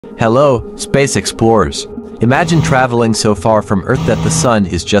Hello, space explorers. Imagine traveling so far from Earth that the sun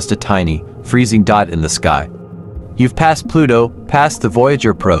is just a tiny, freezing dot in the sky. You've passed Pluto, passed the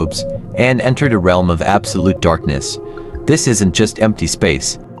Voyager probes, and entered a realm of absolute darkness. This isn't just empty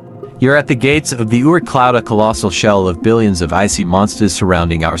space. You're at the gates of the Oort Cloud, a colossal shell of billions of icy monsters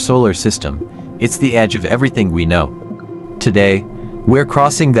surrounding our solar system. It's the edge of everything we know. Today, we're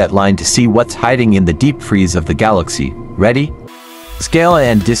crossing that line to see what's hiding in the deep freeze of the galaxy. Ready? Scale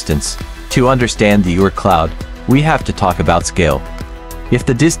and distance. To understand the Oort Cloud, we have to talk about scale. If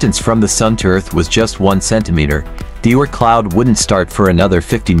the distance from the Sun to Earth was just 1 centimeter, the Oort Cloud wouldn't start for another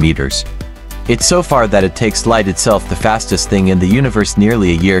 50 meters. It's so far that it takes light itself, the fastest thing in the universe,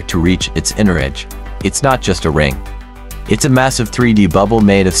 nearly a year to reach its inner edge. It's not just a ring. It's a massive 3D bubble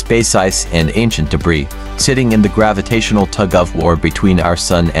made of space ice and ancient debris, sitting in the gravitational tug-of-war between our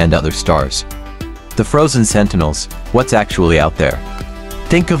Sun and other stars. The frozen sentinels, what's actually out there?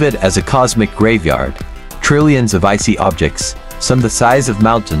 Think of it as a cosmic graveyard. Trillions of icy objects, some the size of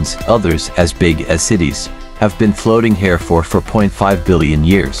mountains, others as big as cities, have been floating here for 4.5 billion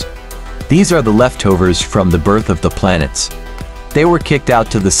years. These are the leftovers from the birth of the planets. They were kicked out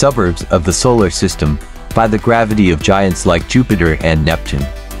to the suburbs of the solar system by the gravity of giants like Jupiter and Neptune.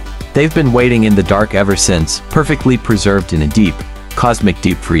 They've been waiting in the dark ever since, perfectly preserved in a deep, cosmic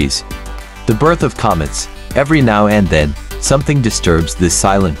deep freeze. The birth of comets. Every now and then, something disturbs this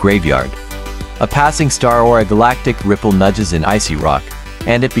silent graveyard. A passing star or a galactic ripple nudges an icy rock,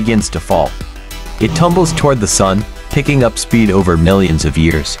 and it begins to fall. It tumbles toward the sun, picking up speed over millions of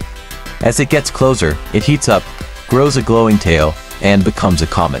years. As it gets closer, it heats up, grows a glowing tail, and becomes a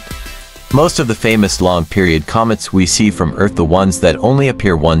comet. Most of the famous long-period comets we see from Earth, the ones that only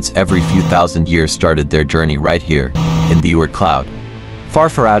appear once every few thousand years, started their journey right here, in the Oort Cloud.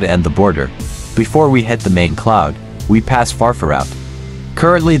 Farfarout and the border. Before we hit the main cloud, we pass Farfarout.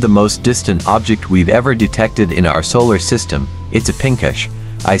 Currently the most distant object we've ever detected in our solar system. It's a pinkish,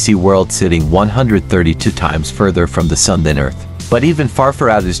 icy world sitting 132 times further from the Sun than Earth. But even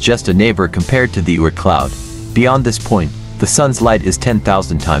Farfarout is just a neighbor compared to the Oort Cloud. Beyond this point, the Sun's light is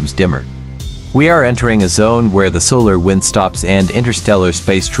 10,000 times dimmer. We are entering a zone where the solar wind stops and interstellar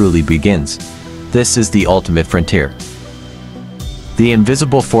space truly begins. This is the ultimate frontier. The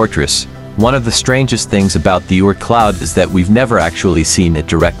invisible fortress. One of the strangest things about the Oort Cloud is that we've never actually seen it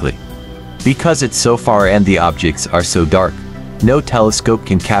directly. Because it's so far and the objects are so dark, no telescope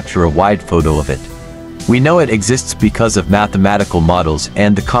can capture a wide photo of it. We know it exists because of mathematical models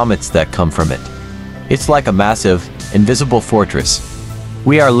and the comets that come from it. It's like a massive, invisible fortress.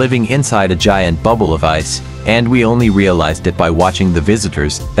 We are living inside a giant bubble of ice, and we only realized it by watching the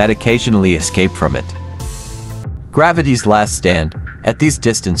visitors that occasionally escape from it. Gravity's last stand. At these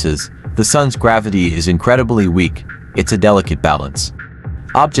distances, the Sun's gravity is incredibly weak. It's a delicate balance.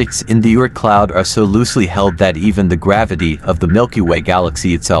 Objects in the Oort Cloud are so loosely held that even the gravity of the Milky Way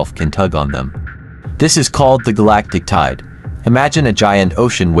galaxy itself can tug on them. This is called the galactic tide. Imagine a giant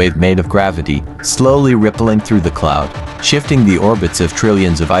ocean wave made of gravity, slowly rippling through the cloud, shifting the orbits of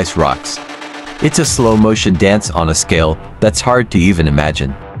trillions of ice rocks. It's a slow-motion dance on a scale that's hard to even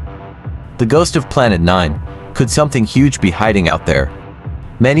imagine. The ghost of Planet 9. Could something huge be hiding out there?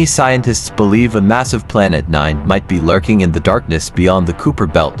 Many scientists believe a massive Planet 9 might be lurking in the darkness beyond the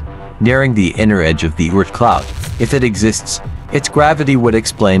Kuiper Belt, nearing the inner edge of the Oort Cloud. If it exists, its gravity would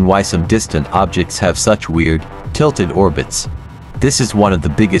explain why some distant objects have such weird, tilted orbits. This is one of the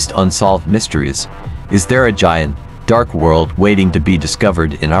biggest unsolved mysteries. Is there a giant, dark world waiting to be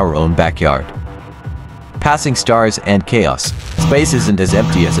discovered in our own backyard? Passing stars and chaos. Space isn't as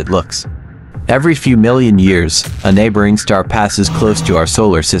empty as it looks. Every few million years, a neighboring star passes close to our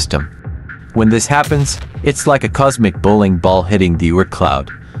solar system. When this happens, it's like a cosmic bowling ball hitting the Oort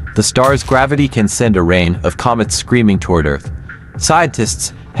Cloud. The star's gravity can send a rain of comets screaming toward Earth.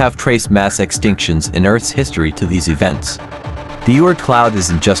 Scientists have traced mass extinctions in Earth's history to these events. The Oort Cloud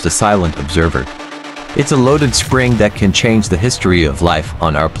isn't just a silent observer. It's a loaded spring that can change the history of life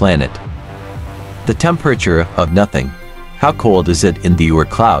on our planet. The temperature of nothing. How cold is it in the Oort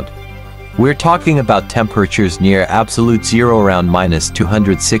Cloud? We're talking about temperatures near absolute zero, around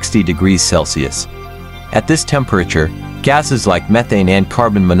 -260 degrees Celsius. At this temperature, gases like methane and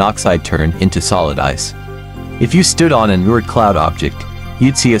carbon monoxide turn into solid ice. If you stood on an Oort Cloud object,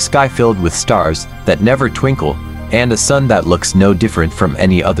 you'd see a sky filled with stars that never twinkle, and a sun that looks no different from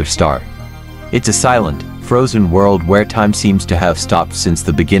any other star. It's a silent, frozen world where time seems to have stopped since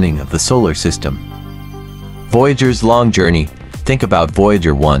the beginning of the solar system. Voyager's long journey. Think about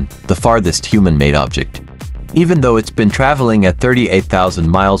Voyager 1, the farthest human-made object. Even though it's been traveling at 38,000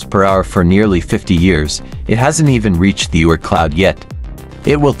 miles per hour for nearly 50 years, it hasn't even reached the Oort Cloud yet.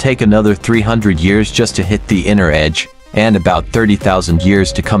 It will take another 300 years just to hit the inner edge, and about 30,000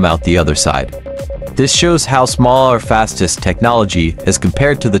 years to come out the other side. This shows how small our fastest technology is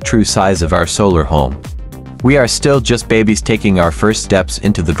compared to the true size of our solar home. We are still just babies taking our first steps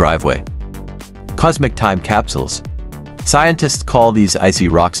into the driveway. Cosmic time capsules. Scientists call these icy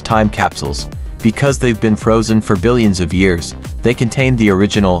rocks time capsules because they've been frozen for billions of years. They contain the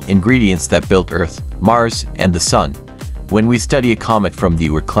original ingredients that built Earth, Mars, and the Sun. When we study a comet from the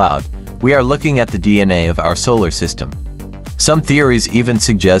Oort Cloud, we are looking at the DNA of our solar system. Some theories even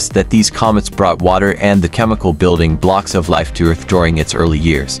suggest that these comets brought water and the chemical building blocks of life to Earth during its early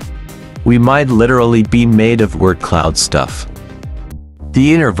years. We might literally be made of Oort Cloud stuff.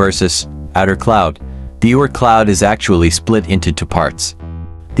 The inner versus outer cloud. The Oort Cloud is actually split into two parts.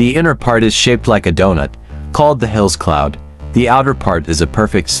 The inner part is shaped like a donut, called the Hills Cloud. The outer part is a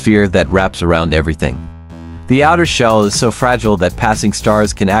perfect sphere that wraps around everything. The outer shell is so fragile that passing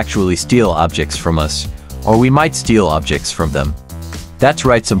stars can actually steal objects from us, or we might steal objects from them. That's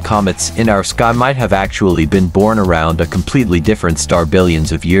right, some comets in our sky might have actually been born around a completely different star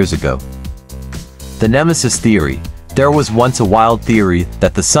billions of years ago. The Nemesis theory. There was once a wild theory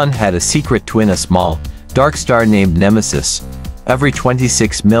that the Sun had a secret twin, a small, dark star named Nemesis. Every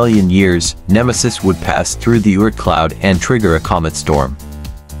 26 million years, Nemesis would pass through the Oort Cloud and trigger a comet storm.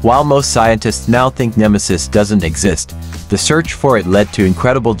 While most scientists now think Nemesis doesn't exist, the search for it led to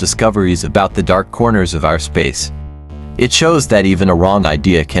incredible discoveries about the dark corners of our space. It shows that even a wrong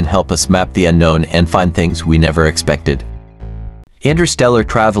idea can help us map the unknown and find things we never expected. Interstellar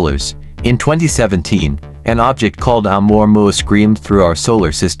travelers. In 2017, an object called Oumuamua screamed through our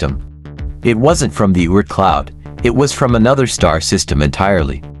solar system. It wasn't from the Oort Cloud, it was from another star system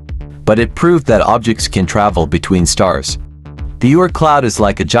entirely. But it proved that objects can travel between stars. The Oort Cloud is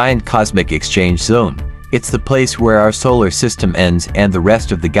like a giant cosmic exchange zone. It's the place where our solar system ends and the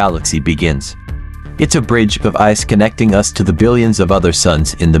rest of the galaxy begins. It's a bridge of ice connecting us to the billions of other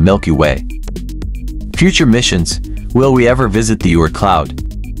suns in the Milky Way. Future missions. Will we ever visit the Oort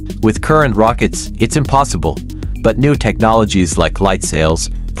Cloud? With current rockets, it's impossible, but new technologies like light sails,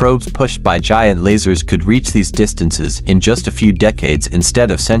 probes pushed by giant lasers could reach these distances in just a few decades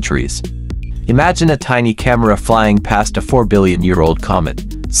instead of centuries. Imagine a tiny camera flying past a 4 billion-year-old comet,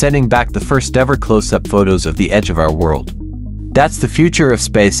 sending back the first ever close-up photos of the edge of our world. That's the future of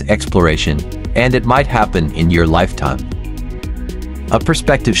space exploration, and it might happen in your lifetime. A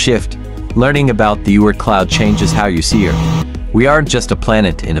perspective shift. Learning about the Oort Cloud changes how you see Earth. We aren't just a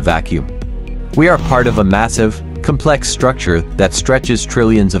planet in a vacuum. We are part of a massive, complex structure that stretches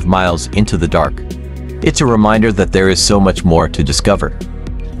trillions of miles into the dark. It's a reminder that there is so much more to discover.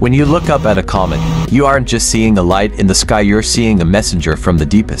 When you look up at a comet, you aren't just seeing a light in the sky, you're seeing a messenger from the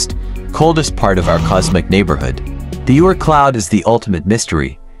deepest, coldest part of our cosmic neighborhood. The Oort Cloud is the ultimate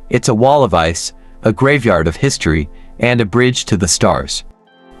mystery. It's a wall of ice, a graveyard of history, and a bridge to the stars.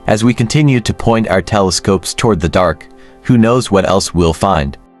 As we continue to point our telescopes toward the dark, who knows what else we'll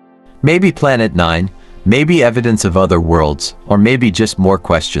find? Maybe Planet 9, maybe evidence of other worlds, or maybe just more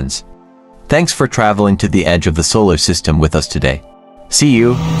questions. Thanks for traveling to the edge of the solar system with us today. See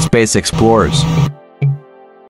you, space explorers.